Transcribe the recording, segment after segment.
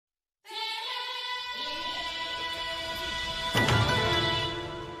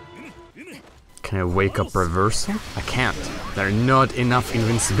Can I wake up reversal? I can't. There are not enough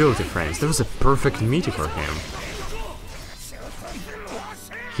invincibility frames. That was a perfect meter for him.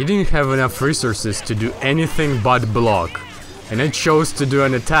 He didn't have enough resources to do anything but block. And I chose to do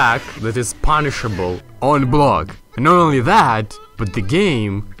an attack that is punishable on block. And not only that, but the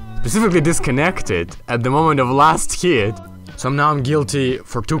game specifically disconnected at the moment of last hit. So now I'm guilty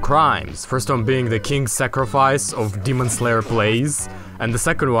for 2 crimes. First one being the King's Sacrifice of Demon Slayer plays, and the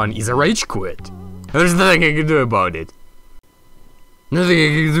second one is a rage quit. There's nothing I can do about it. Nothing I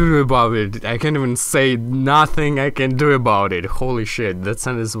can do about it. I can't even say nothing I can do about it. Holy shit, that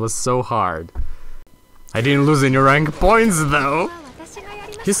sentence was so hard. I didn't lose any rank points though.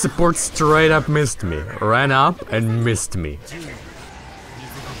 His support straight up missed me. Ran up and missed me.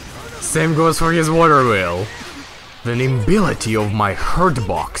 Same goes for his water wheel. The nimbility of my hurt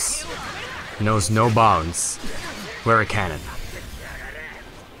box knows no bounds. We're a cannon.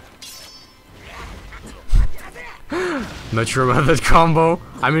 Not sure about that combo.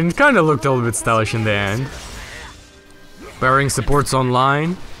 I mean, it kinda looked a little bit stylish in the end. Pairing supports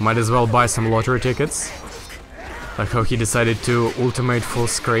online. Might as well buy some lottery tickets. Like how he decided to ultimate full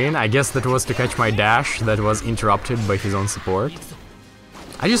screen. I guess that was to catch my dash that was interrupted by his own support.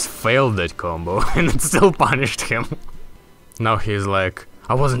 I just failed that combo and it still punished him. Now he's like,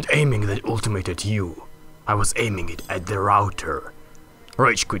 I wasn't aiming that ultimate at you. I was aiming it at the router.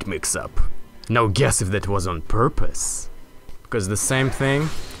 Rage quit mix up. Now guess if that was on purpose. Because the same thing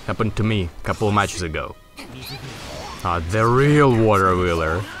happened to me a couple of matches ago. The real water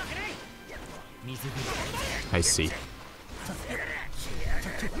wheeler. I see.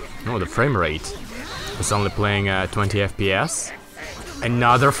 No, the frame rate was only playing 20 FPS.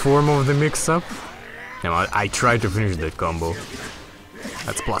 Another form of the mix-up. No, I tried to finish that combo.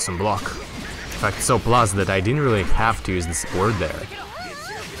 That's plus and block. In fact, so plus that I didn't really have to use the support there.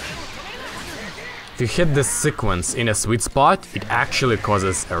 If you hit this sequence in a sweet spot, it actually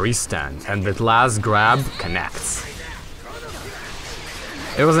causes a restand, and that last grab connects.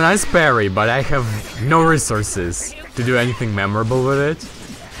 It was a nice parry, but I have no resources to do anything memorable with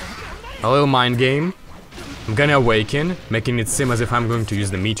it. A little mind game. I'm gonna awaken, making it seem as if I'm going to use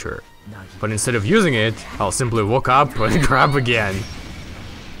the meter. But instead of using it, I'll simply walk up and grab again.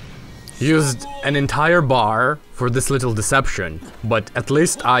 Used an entire bar for this little deception, but at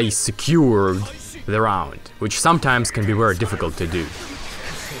least I secured the round, which sometimes can be very difficult to do.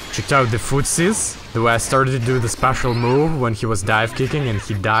 Checked out the footsies, the way I started to do the special move when he was dive kicking and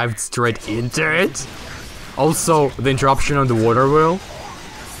he dived straight into it. Also, the interruption on the water wheel.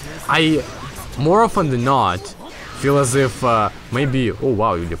 I, more often than not, feel as if maybe, oh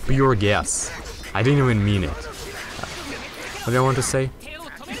wow, the pure guess. I didn't even mean it. What did I want to say?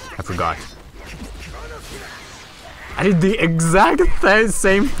 I forgot. I did the exact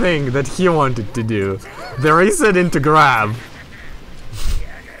same thing that he wanted to do. The reset into grab.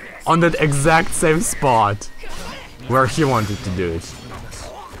 On that exact same spot where he wanted to do it.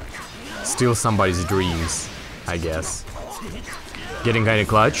 Steal somebody's dreams, I guess. Getting kinda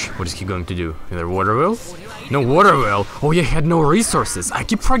clutch. What is he going to do? Another water wheel? No water wheel! Oh, he had no resources. I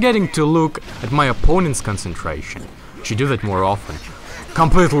keep forgetting to look at my opponent's concentration. Should do that more often.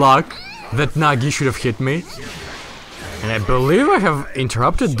 Complete luck. That Nagi should have hit me. And I believe I have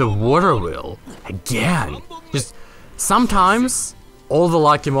interrupted the water wheel. Again. Just sometimes all the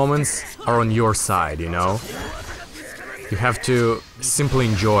lucky moments are on your side, you know? You have to simply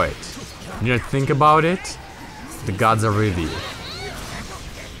enjoy it. You don't think about it. The gods are with you.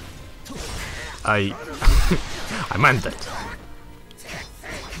 I meant that.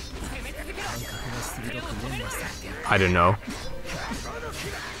 I don't know.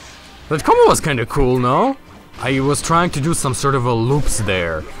 That combo was kinda cool, no? I was trying to do some sort of a loops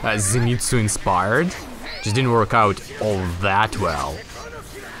there, Zenitsu inspired. Just didn't work out all that well.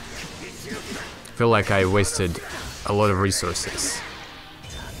 Feel like I wasted a lot of resources.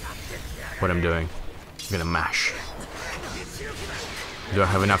 What I'm doing? I'm gonna mash. Do I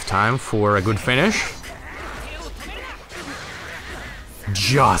have enough time for a good finish?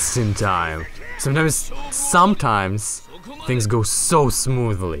 Just in time. Sometimes things go so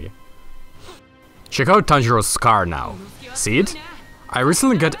smoothly. Check out Tanjiro's scar now. See it? I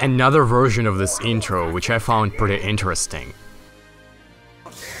recently got another version of this intro, which I found pretty interesting.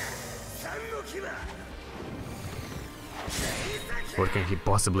 What can he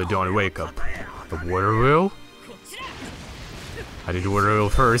possibly do on wake up? The water wheel? I did water wheel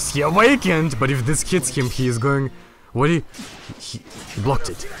first. He awakened, but if this hits him, he is going. What he blocked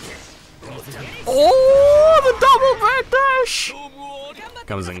it. Oh, the double back dash!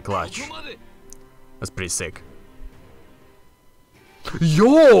 Comes in clutch. That's pretty sick.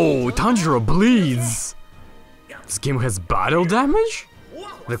 Yo, Tanjiro bleeds! This game has battle damage?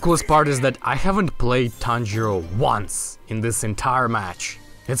 The coolest part is that I haven't played Tanjiro once in this entire match.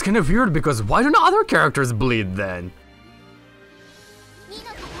 It's kind of weird because why don't other characters bleed then?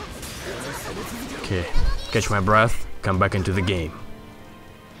 Okay, catch my breath, come back into the game.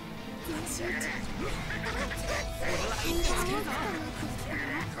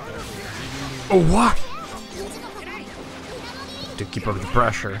 Oh, what? To keep up the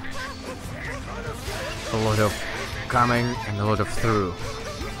pressure. A lot of coming and a lot of through.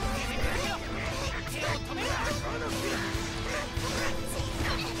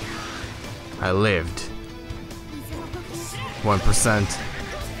 I lived. 1%.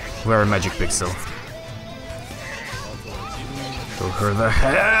 Very magic pixel. Took her the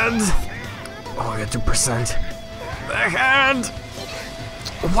head. Oh, I got 2%. The head.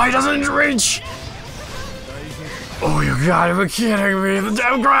 Why doesn't it reach? Oh, you gotta be kidding me! The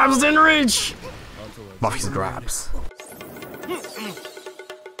damn grabs didn't reach! Buffy's grabs.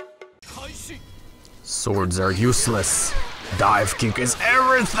 Swords are useless. Dive kick is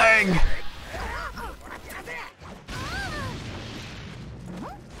everything!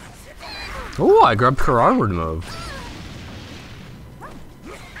 Oh, I grabbed her armored move.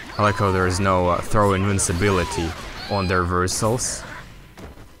 I like how there is no throw invincibility on their reversals.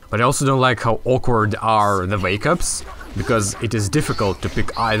 But I also don't like how awkward are the wake-ups, because it is difficult to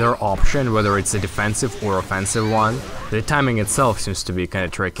pick either option, whether it's a defensive or offensive one. The timing itself seems to be kind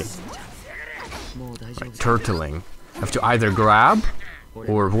of tricky. Right, turtling. Have to either grab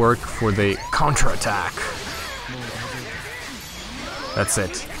or work for the counter-attack. That's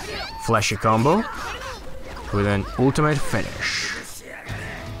it. Flashy combo with an ultimate finish.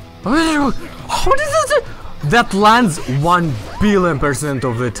 How did that lands 1 billion%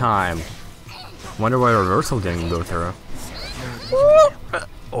 of the time? Wonder why reversal didn't go through.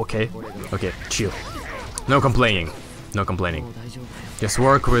 Okay, chill. No complaining. No complaining. Just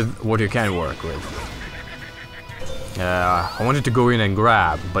work with what you can work with. I wanted to go in and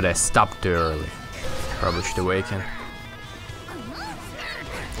grab, but I stopped too early. Probably should awaken.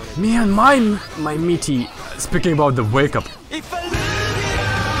 Man, my meaty. Speaking about the wake up.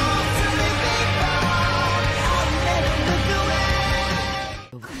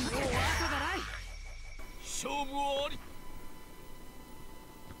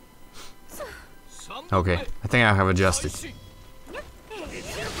 Okay, I think I have adjusted.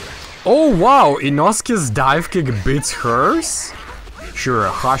 Oh wow, Inosuke's dive kick beats hers? Sure, a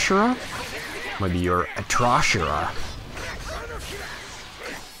Hashira? Maybe you're a Trashira.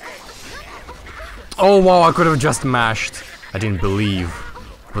 Oh wow, I could have just mashed. I didn't believe.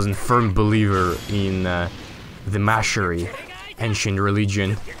 I wasn't a firm believer in the mashery, ancient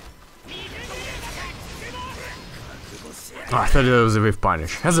religion. Oh, I thought it was a whiff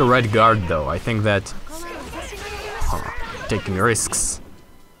punish. Has a red guard though. I think that taking risks.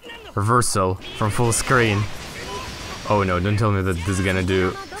 Reversal from full screen. Oh no, don't tell me that this is gonna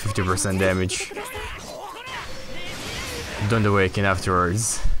do 50% damage. Don't awaken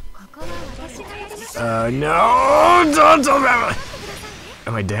afterwards. No! Don't tell me!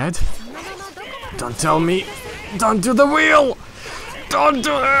 Am I dead? Don't tell me! Don't do the wheel! Don't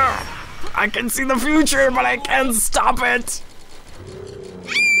do it! I can see the future, but I can't stop it!